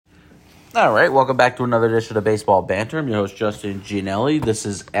All right, welcome back to another edition of Baseball Banter. I'm your host, Justin Gianelli. This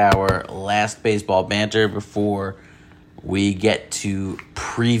is our last Baseball Banter before we get to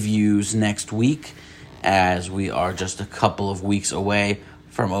previews next week, as we are just a couple of weeks away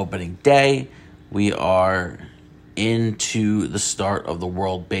from opening day. We are into the start of the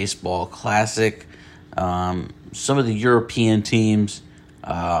World Baseball Classic. Some of the European teams,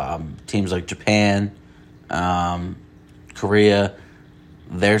 teams like Japan, Korea,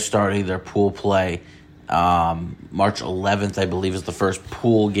 they're starting their pool play. March 11th, I believe, is the first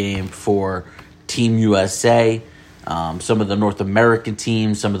pool game for Team USA. Some of the North American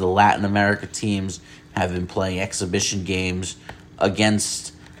teams, some of the Latin America teams have been playing exhibition games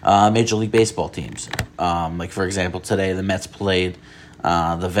against Major League Baseball teams. Like, for example, today the Mets played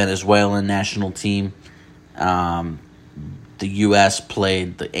the Venezuelan national team. The U.S.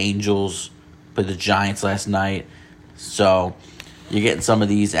 played the Angels, played the Giants last night. So you're getting some of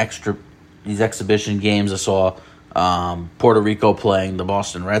these exhibition games. I saw Puerto Rico playing the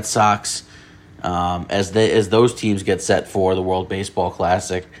Boston Red Sox as those teams get set for the World Baseball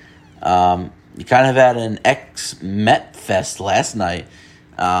Classic. You kind of had an ex-Met fest last night.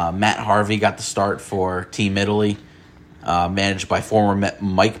 Matt Harvey got the start for Team Italy, managed by former Met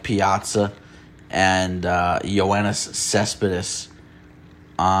Mike Piazza and Yoenis Cespedes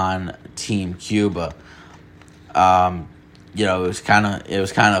on Team Cuba. It was kind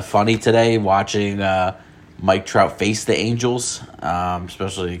of funny today watching Mike Trout face the Angels,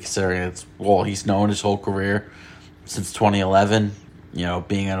 especially considering he's known his whole career since 2011.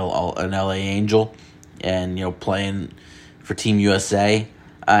 Being an LA Angel and playing for Team USA,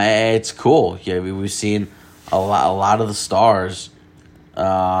 it's cool. We've seen a lot of the stars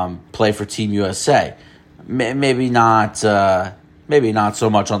play for Team USA. Maybe not so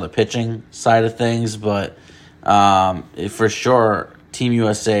much on the pitching side of things, but for sure, Team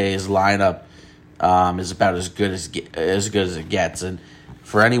USA's lineup is about as good as it gets. And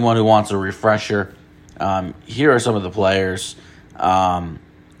for anyone who wants a refresher, here are some of the players.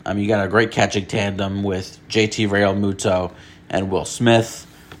 You got a great catching tandem with JT Realmuto and Will Smith.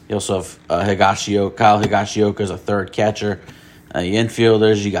 You also have Kyle Higashioka as a third catcher. The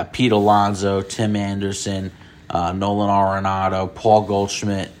infielders, you got Pete Alonso, Tim Anderson, Nolan Arenado, Paul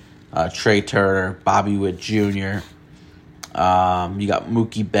Goldschmidt, Trey Turner, Bobby Witt Jr. You got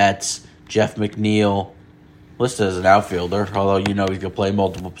Mookie Betts, Jeff McNeil, listed as an outfielder, although he can play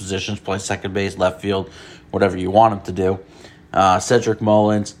multiple positions, play second base, left field, whatever you want him to do. Cedric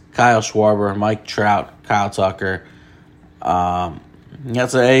Mullins, Kyle Schwarber, Mike Trout, Kyle Tucker.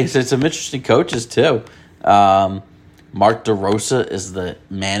 It's some interesting coaches too. Mark DeRosa is the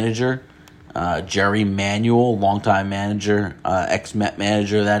manager. Jerry Manuel, longtime manager, ex-Met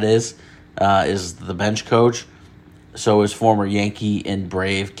manager that is the bench coach. So is former Yankee and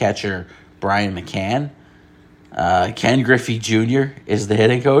Brave catcher Brian McCann. Ken Griffey Jr. is the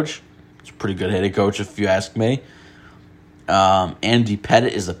hitting coach. It's a pretty good hitting coach if you ask me. Andy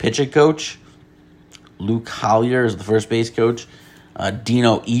Pettit is the pitching coach. Luke Collier is the first base coach.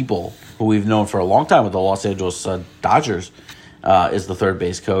 Dino Ebel, who we've known for a long time with the Los Angeles Dodgers, is the third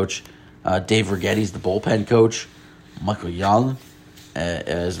base coach. Dave Righetti's the bullpen coach. Michael Young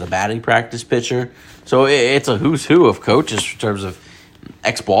is the batting practice pitcher. So it's a who's who of coaches in terms of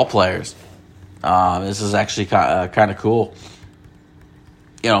ex-ball players. This is actually kind of cool.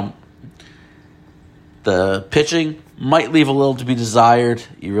 The pitching might leave a little to be desired.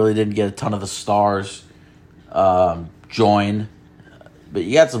 You really didn't get a ton of the stars join. But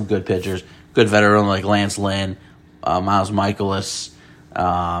you got some good pitchers. Good veteran like Lance Lynn, Miles Michaelis,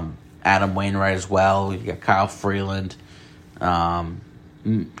 Adam Wainwright as well. You got Kyle Freeland, current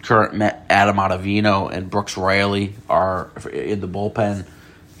Met Adam Ottavino, and Brooks Raley are in the bullpen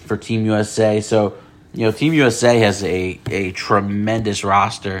for Team USA. So, Team USA has a tremendous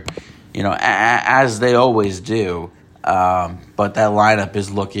roster, as they always do. But that lineup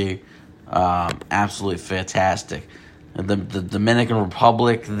is looking absolutely fantastic. The Dominican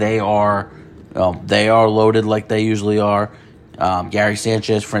Republic, they are loaded like they usually are. Gary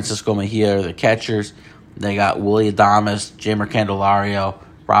Sanchez, Francisco Mejia are the catchers. They got Willie Adames, Jeimer Candelario,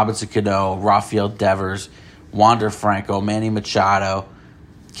 Robinson Cano, Rafael Devers, Wander Franco, Manny Machado,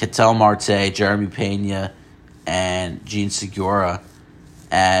 Ketel Marte, Jeremy Pena, and Gene Segura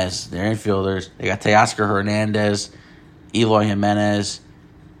as their infielders. They got Teoscar Hernandez, Eloy Jimenez,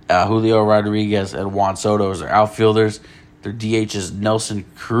 Julio Rodriguez, and Juan Soto as their outfielders. Their DH is Nelson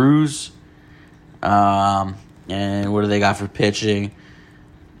Cruz. And what do they got for pitching?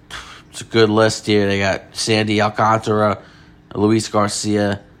 It's a good list here. They got Sandy Alcantara, Luis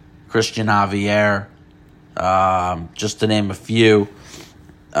Garcia, Christian Javier, just to name a few.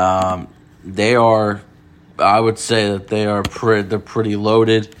 they are, I would say that they're pretty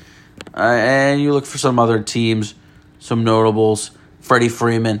loaded. And you look for some other teams, some notables. Freddie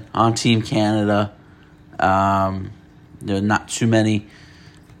Freeman on Team Canada. Not too many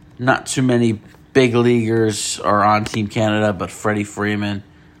big leaguers are on Team Canada, but Freddie Freeman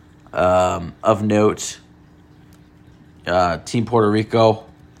of note. Team Puerto Rico,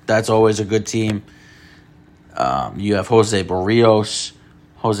 that's always a good team. You have Jose Barrios,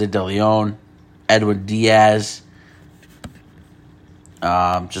 Jose De Leon, Edwin Diaz.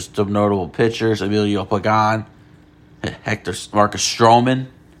 Just some notable pitchers: Emilio Pagan, Marcus Stroman.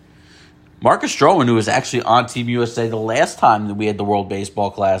 Marcus Stroman, who was actually on Team USA the last time that we had the World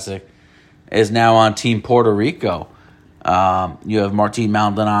Baseball Classic, is now on Team Puerto Rico. You have Martin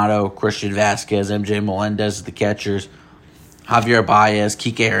Maldonado, Christian Vasquez, MJ Melendez as the catchers, Javier Baez,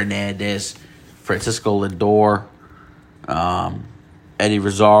 Kike Hernandez, Francisco Lindor, Eddie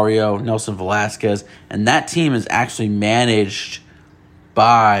Rosario, Nelson Velasquez. And that team is actually managed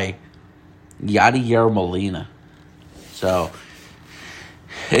by Yadier Molina. So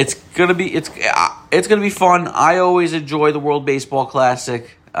it's gonna be fun. I always enjoy the World Baseball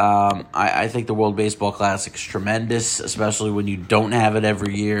Classic. I think the World Baseball Classic is tremendous, especially when you don't have it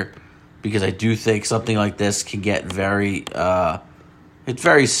every year, because I do think something like this can get very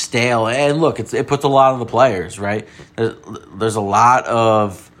stale. And look, it puts a lot on the players, right? There's a lot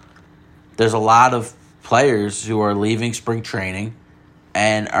of players who are leaving spring training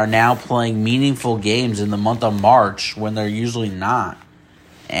and are now playing meaningful games in the month of March when they're usually not.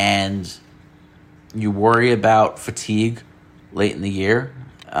 And you worry about fatigue late in the year.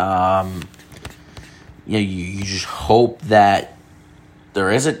 You just hope that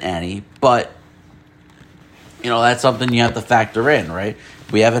there isn't any, but that's something you have to factor in, right?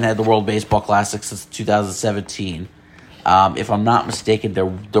 We haven't had the World Baseball Classic since 2017. If I'm not mistaken, there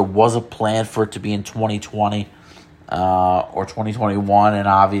was a plan for it to be in 2020 or 2021, and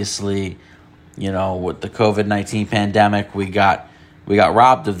obviously, with the COVID-19 pandemic, we got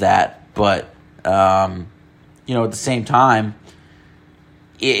robbed of that. But at the same time,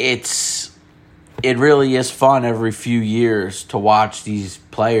 it really is fun every few years to watch these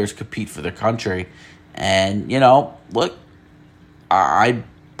players compete for their country. And, look, I'm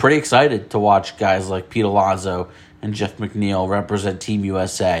pretty excited to watch guys like Pete Alonso and Jeff McNeil represent Team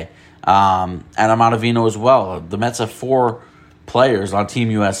USA. And Adam Ottavino as well. The Mets have 4 players on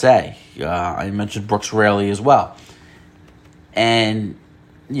Team USA. I mentioned Brooks Raley as well. And,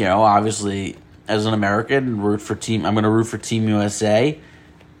 obviously, as an American, I'm going to root for Team USA.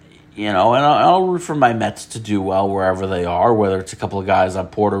 And I'll root for my Mets to do well wherever they are, whether it's a couple of guys on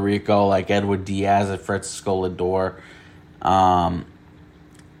Puerto Rico like Edwin Diaz and Francisco Lindor. I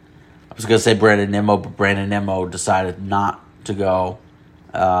was going to say Brandon Nimmo, but Brandon Nimmo decided not to go.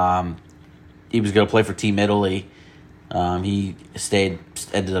 He was going to play for Team Italy. He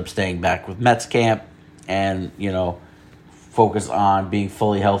ended up staying back with Mets camp and, focus on being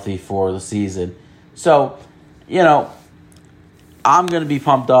fully healthy for the season. So, I'm going to be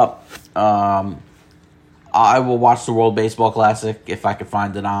pumped up. I will watch the World Baseball Classic if I can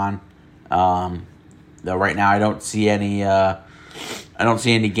find it on. Though right now I don't see any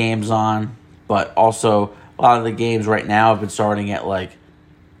games on, but also a lot of the games right now have been starting at like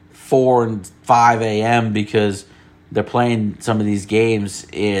 4 and 5 a.m. because they're playing some of these games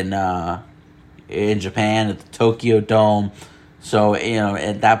in Japan at the Tokyo Dome. So,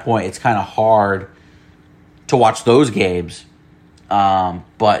 at that point it's kind of hard to watch those games.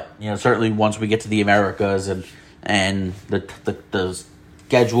 But certainly once we get to the Americas and the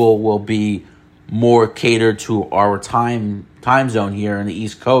schedule will be more catered to our time zone here in the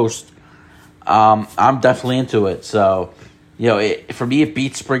East Coast, I'm definitely into it. So, for me, it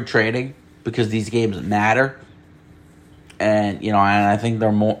beats spring training because these games matter, and and I think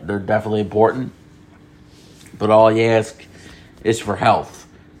they're definitely important. But all you ask is for health,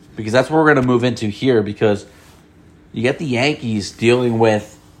 because that's what we're going to move into here, because you get the Yankees dealing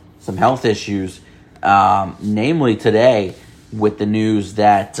with some health issues, namely today with the news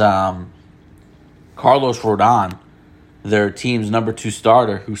that Carlos Rodon, their team's number 2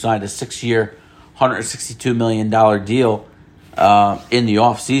 starter, who signed a 6-year, $162 million deal in the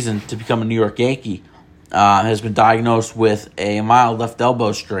offseason to become a New York Yankee, has been diagnosed with a mild left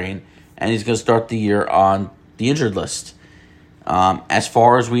elbow strain, and he's going to start the year on the injured list. As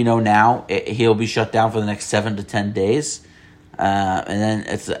far as we know now, he'll be shut down for the next 7 to 10 days. And then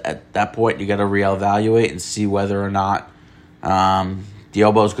it's at that point you got to reevaluate and see whether or not the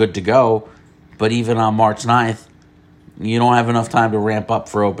elbow's good to go. But even on March 9th, you don't have enough time to ramp up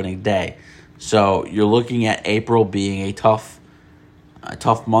for opening day. So you're looking at April being a tough a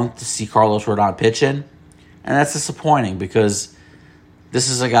tough month to see Carlos Rodon pitching, and that's disappointing because this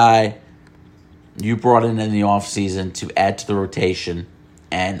is a guy you brought in the offseason to add to the rotation,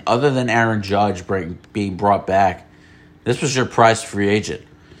 and other than Aaron Judge being brought back, this was your prized free agent.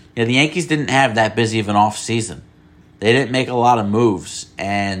 You know, the Yankees didn't have that busy of an offseason. They didn't make a lot of moves,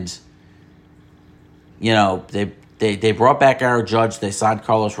 and you know, they brought back Aaron Judge, they signed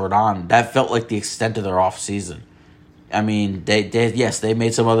Carlos Rodon. That felt like the extent of their offseason. I mean, they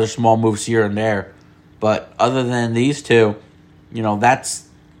made some other small moves here and there, but other than these two, you know, that's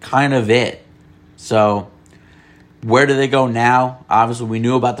kind of it. So, where do they go now? Obviously, we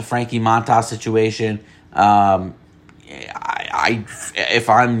knew about the Frankie Montas situation. If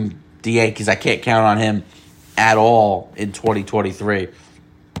I'm the Yankees, I can't count on him at all in 2023.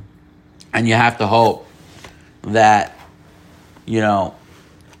 And you have to hope that, you know,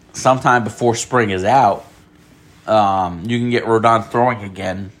 sometime before spring is out, you can get Rodon throwing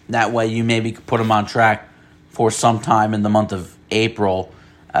again. That way you maybe could put him on track for some time in the month of April,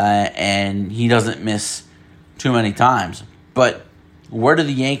 and he doesn't miss too many times. But where do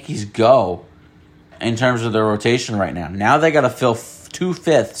the Yankees go in terms of their rotation right now? Now they got to fill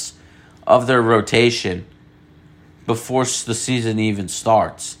 2/5 of their rotation before the season even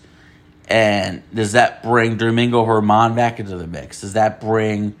starts. And does that bring Domingo Germán back into the mix? Does that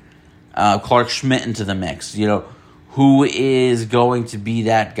bring Clark Schmidt into the mix? You know, who is going to be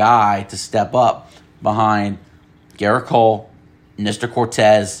that guy to step up behind Gerrit Cole, Nestor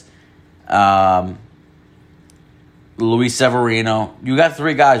Cortez, Luis Severino? You got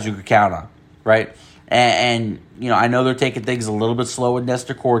 3 guys you could count on, right? And you know, I know they're taking things a little bit slow with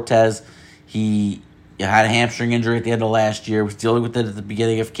Nestor Cortez. He had a hamstring injury at the end of last year, was dealing with it at the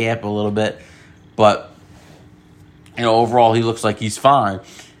beginning of camp a little bit. But, you know, overall he looks like he's fine.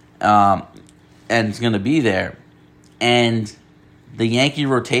 And he's going to be there. And the Yankee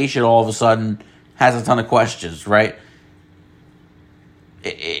rotation all of a sudden has a ton of questions, right?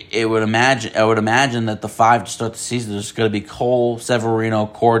 I would imagine that the 5 to start the season is going to be Cole, Severino,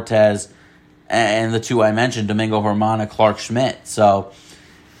 Cortez, and the 2 I mentioned, Domingo Germán and Clark Schmidt. So,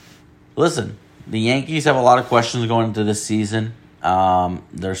 listen, the Yankees have a lot of questions going into this season.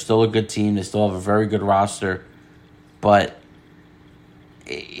 They're still a good team. They still have a very good roster. But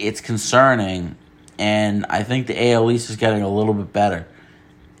it's concerning, and I think the AL East is getting a little bit better.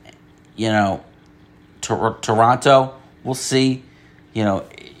 You know, Toronto, we'll see. You know,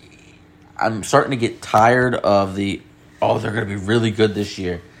 I'm starting to get tired of they're going to be really good this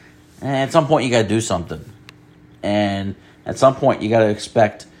year. And at some point, you got to do something. And at some point, you got to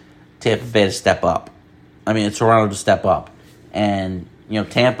expect Tampa Bay to step up. I mean, it's Toronto to step up. And, you know,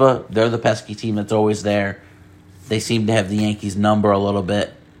 Tampa, they're the pesky team that's always there. They seem to have the Yankees' number a little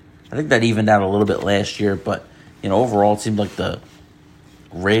bit. I think that evened out a little bit last year. But, you know, overall, it seemed like the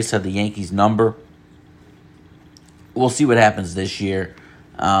Rays had the Yankees' number. We'll see what happens this year.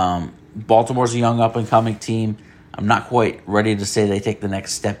 Baltimore's a young up-and-coming team. I'm not quite ready to say they take the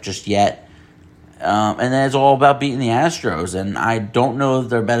next step just yet. And then it's all about beating the Astros, and I don't know if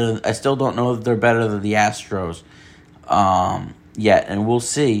they're better. I still don't know if they're better than the Astros yet, and we'll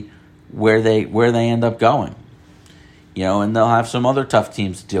see where they end up going. You know, and they'll have some other tough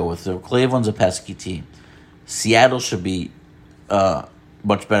teams to deal with. So Cleveland's a pesky team. Seattle should be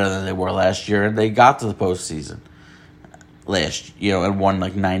much better than they were last year, and they got to the postseason and won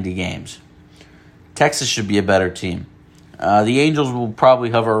like 90 games. Texas should be a better team. The Angels will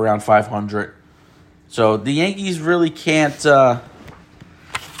probably hover around 500. So the Yankees really can't, the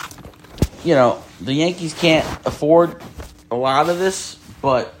Yankees can't afford a lot of this,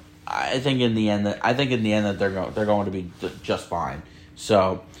 but I think in the end that they're going to be just fine.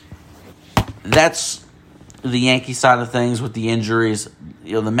 So that's the Yankee side of things with the injuries.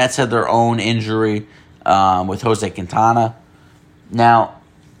 You know, the Mets had their own injury with Jose Quintana. Now,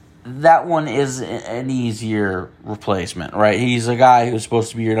 that one is an easier replacement, right? He's a guy who's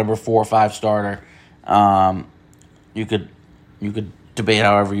supposed to be your number 4 or 5 starter. You could debate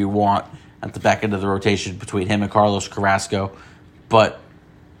however you want at the back end of the rotation between him and Carlos Carrasco, but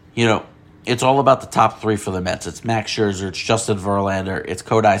you know, it's all about the top 3 for the Mets. It's Max Scherzer, it's Justin Verlander, it's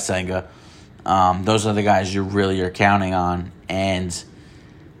Kodai Senga. Those are the guys you really are counting on, and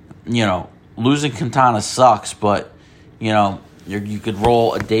you know, losing Quintana sucks, but you know, you could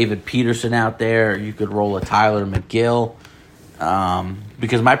roll a David Peterson out there, you could roll a Tyler McGill,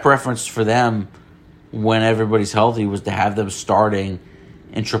 because my preference for them when everybody's healthy was to have them starting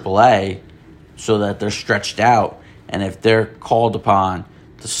in AAA so that they're stretched out, and if they're called upon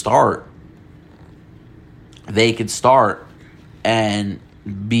to start, they could start and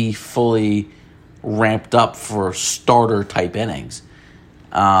be fully ramped up for starter type innings.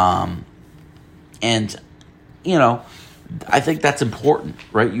 And, I think that's important,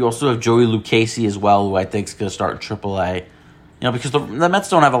 right? You also have Joey Lucchesi as well, who I think is going to start in AAA. Because the Mets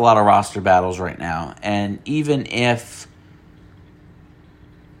don't have a lot of roster battles right now. And even if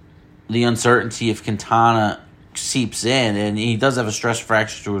the uncertainty of Quintana seeps in, and he does have a stress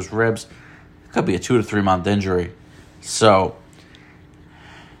fracture to his ribs, it could be a 2 to 3 month injury. So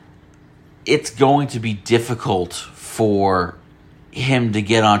it's going to be difficult for him to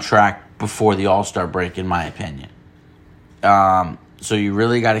get on track before the All-Star break, in my opinion. So you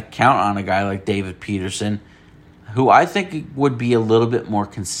really got to count on a guy like David Peterson, who I think would be a little bit more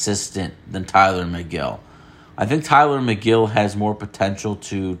consistent than Tyler McGill. I think Tyler McGill has more potential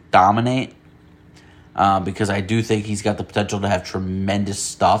to dominate because I do think he's got the potential to have tremendous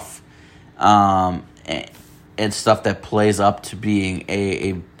stuff and stuff that plays up to being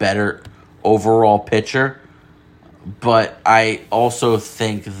a better overall pitcher. But I also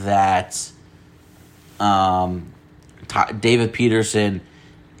think that David Peterson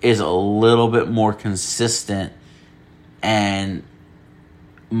is a little bit more consistent and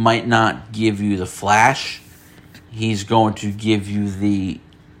might not give you the flash. He's going to give you the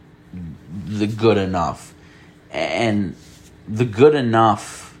good enough. And the good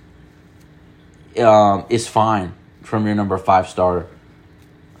enough is fine from your number 5 starter.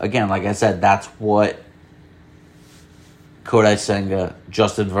 Again, like I said, that's what Kodai Senga,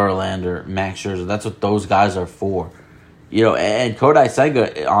 Justin Verlander, Max Scherzer, that's what those guys are for. And Kodai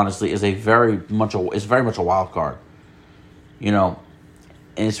Senga, honestly, is very much a wild card. In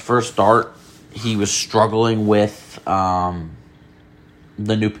his first start, he was struggling with the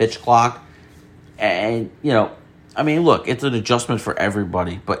new pitch clock. And, look, it's an adjustment for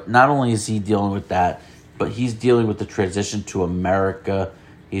everybody. But not only is he dealing with that, but he's dealing with the transition to America.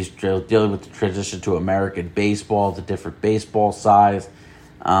 He's dealing with the transition to American baseball, the different baseball size,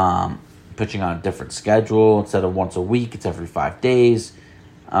 pitching on a different schedule. Instead of once a week, it's every 5 days.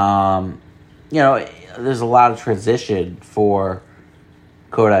 There's a lot of transition for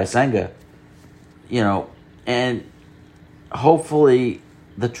Kodai Senga, and hopefully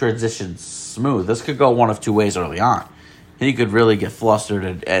the transition's smooth. This could go one of two ways early on. He could really get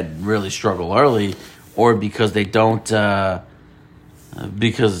flustered and really struggle early, or because they don't,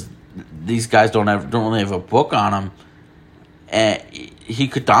 because these guys don't really have a book on him, and he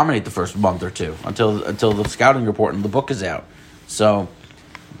could dominate the first month or two until the scouting report and the book is out. So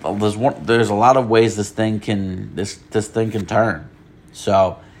there's a lot of ways this thing can turn.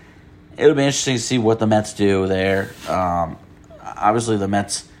 So it'll be interesting to see what the Mets do there. Obviously, the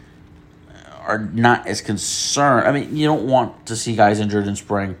Mets are not as concerned. I mean, you don't want to see guys injured in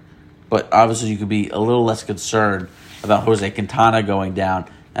spring, but obviously you could be a little less concerned about Jose Quintana going down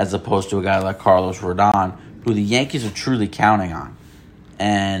as opposed to a guy like Carlos Rodon, who the Yankees are truly counting on,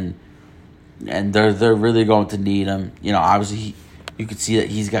 and they're really going to need him. Obviously you could see that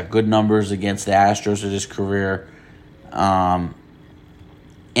he's got good numbers against the Astros in his career, and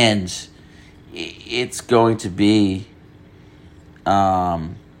it's going to be a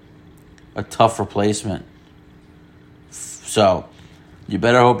tough replacement. So you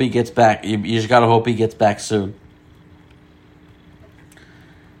better hope he gets back. You just got to hope he gets back soon.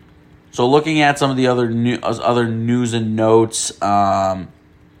 So looking at some of the other news and notes,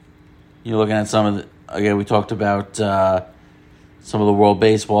 you're looking at some of the, again, we talked about some of the World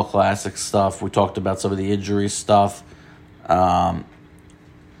Baseball Classic stuff. We talked about some of the injury stuff. Bryce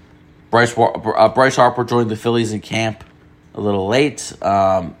Harper joined the Phillies in camp a little late,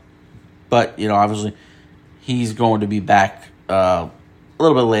 but obviously he's going to be back a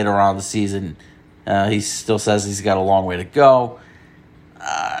little bit later on in the season. He still says he's got a long way to go.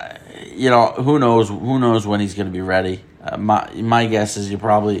 Who knows when he's going to be ready. My guess is you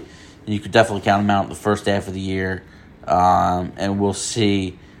could definitely count him out in the first half of the year, and we'll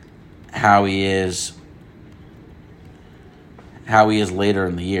see how he is later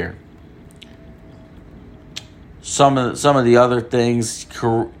in the year. Some of the other things,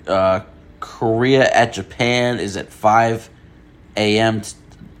 Korea at Japan is at 5 a.m.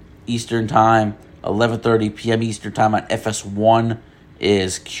 Eastern Time, 11:30 p.m. Eastern Time on FS1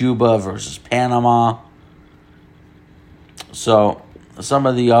 is Cuba versus Panama. So some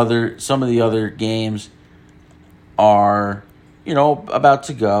of the other games are about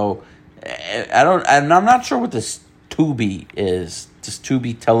to go. I'm not sure what this Tubi is. This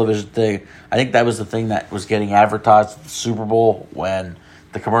Tubi television thing. I think that was the thing that was getting advertised at the Super Bowl when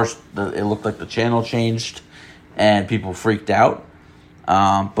the commercial. It looked like the channel changed, and people freaked out.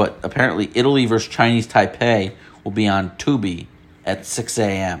 But apparently, Italy versus Chinese Taipei will be on Tubi at 6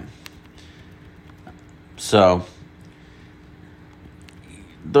 a.m. So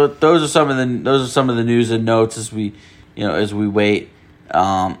those are some of the news and notes as we wait.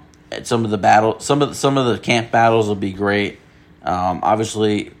 Some of the camp battles will be great.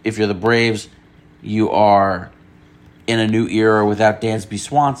 Obviously, if you're the Braves, you are in a new era without Dansby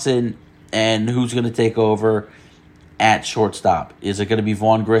Swanson, and who's going to take over at shortstop? Is it going to be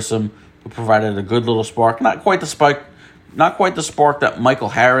Vaughn Grissom, who provided a good little spark? Not quite the spark that Michael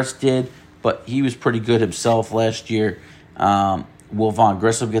Harris did, but he was pretty good himself last year. Will Vaughn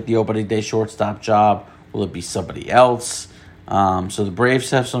Grissom get the opening day shortstop job? Will it be somebody else? So the Braves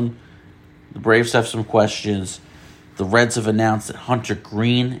have some questions. The Reds have announced that Hunter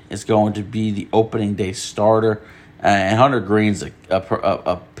Green is going to be the opening day starter. And Hunter Green's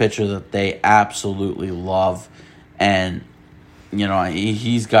a pitcher that they absolutely love. And,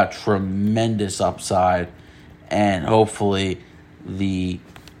 he's got tremendous upside. And hopefully the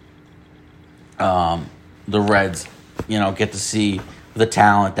Reds, get to see the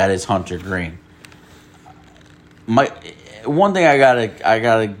talent that is Hunter Green. One thing I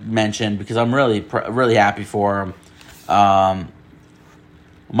gotta mention, because I'm really happy for him.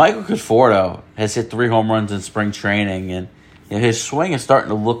 Michael Conforto has hit 3 home runs in spring training, and his swing is starting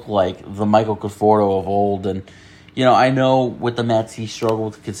to look like the Michael Conforto of old. And I know with the Mets he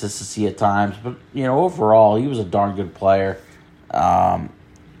struggled with consistency at times, but overall he was a darn good player.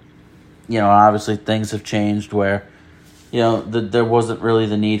 Obviously things have changed where there wasn't really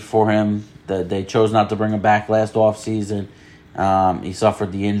the need for him. That they chose not to bring him back last offseason. He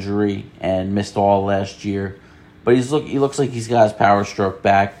suffered the injury and missed all last year. But he looks like he's got his power stroke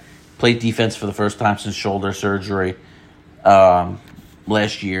back. Played defense for the first time since shoulder surgery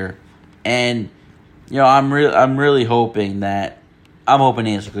last year. And I'm really hoping he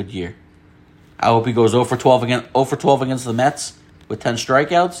has a good year. I hope he goes 0 for 12 against the Mets with 10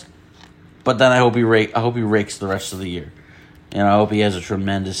 strikeouts. But then I hope he rakes the rest of the year. I hope he has a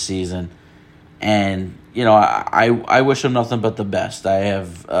tremendous season. And, I wish him nothing but the best. I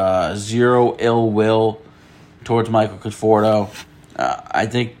have zero ill will towards Michael Conforto. I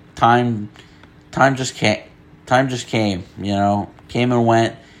think time just came. Came and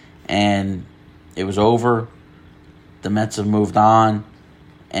went, and it was over. The Mets have moved on,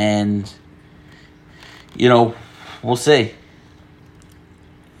 and we'll see.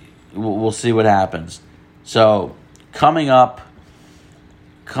 We'll see what happens. So coming up,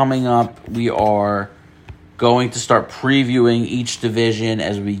 we are going to start previewing each division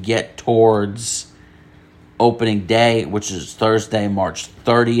as we get towards opening day, which is Thursday, March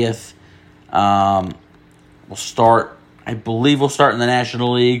 30th. We'll start in the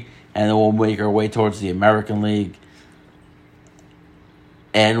National League, and then we'll make our way towards the American League.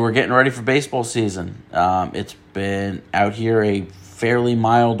 And we're getting ready for baseball season. It's been out here a fairly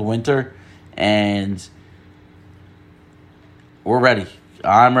mild winter, and we're ready.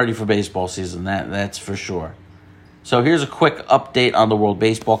 I'm ready for baseball season, that's for sure. So here's a quick update on the World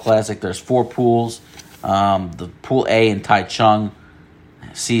Baseball Classic. There's 4 pools. The Pool A in Taichung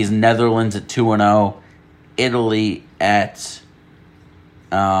sees Netherlands at 2-0, Italy at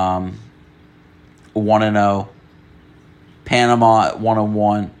 1-0, Panama at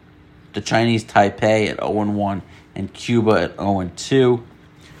 1-1, the Chinese Taipei at 0-1, and Cuba at 0-2.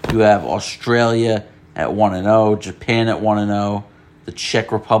 You have Australia at 1-0, Japan at 1-0, the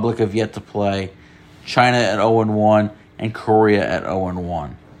Czech Republic have yet to play, China at 0-1, and Korea at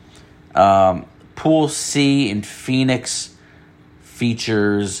 0-1. Pool C in Phoenix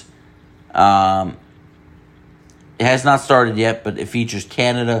features, it has not started yet, but it features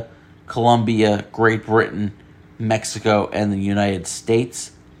Canada, Colombia, Great Britain, Mexico, and the United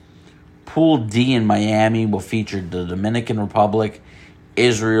States. Pool D in Miami will feature the Dominican Republic,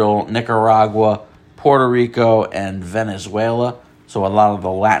 Israel, Nicaragua, Puerto Rico, and Venezuela. So a lot of the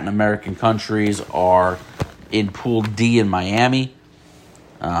Latin American countries are in Pool D in Miami.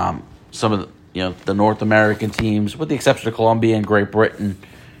 Some of the North American teams, with the exception of Colombia and Great Britain,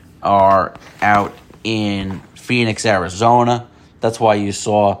 are out in Phoenix, Arizona. That's why you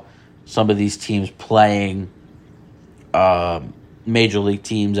saw some of these teams playing major league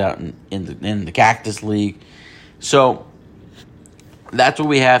teams out in the Cactus League. So that's what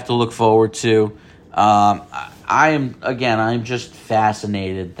we have to look forward to. I'm just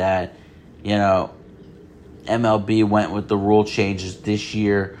fascinated that MLB went with the rule changes this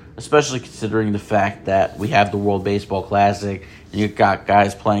year, especially considering the fact that we have the World Baseball Classic and you've got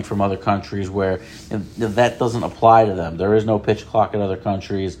guys playing from other countries where that doesn't apply to them. There is no pitch clock in other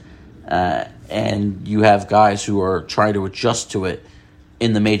countries, and you have guys who are trying to adjust to it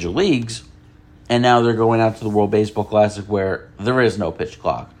in the major leagues, and now they're going out to the World Baseball Classic where there is no pitch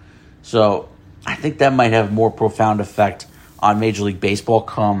clock. So I think that might have more profound effect on Major League Baseball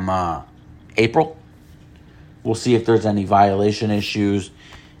come April. We'll see if there's any violation issues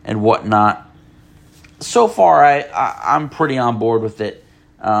and whatnot. So far, I'm pretty on board with it.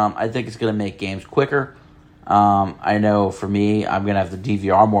 I think it's going to make games quicker. I know for me, I'm going to have to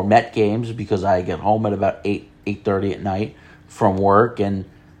DVR more Met games because I get home at about 8:30 at night from work, and,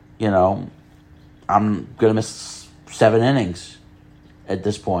 I'm going to miss 7 innings at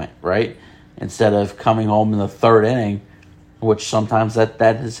this point, right? Instead of coming home in the 3rd inning, which sometimes that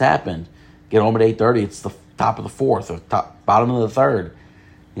has happened. Get home at 8:30, it's the top of the 4th or bottom of the 3rd.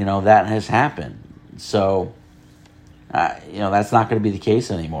 That has happened. So, that's not going to be the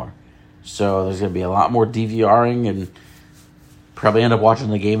case anymore. So there's going to be a lot more DVRing and probably end up watching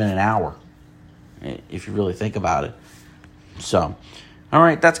the game in an hour, if you really think about it. So, all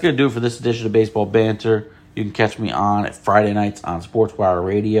right, that's going to do it for this edition of Baseball Banter. You can catch me on at Friday nights on SportsWire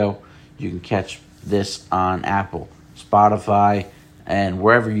Radio. You can catch this on Apple, Spotify, and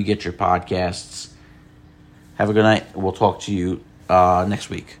wherever you get your podcasts. Have a good night. We'll talk to you next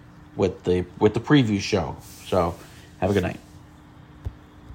week with the preview show. So, have a good night.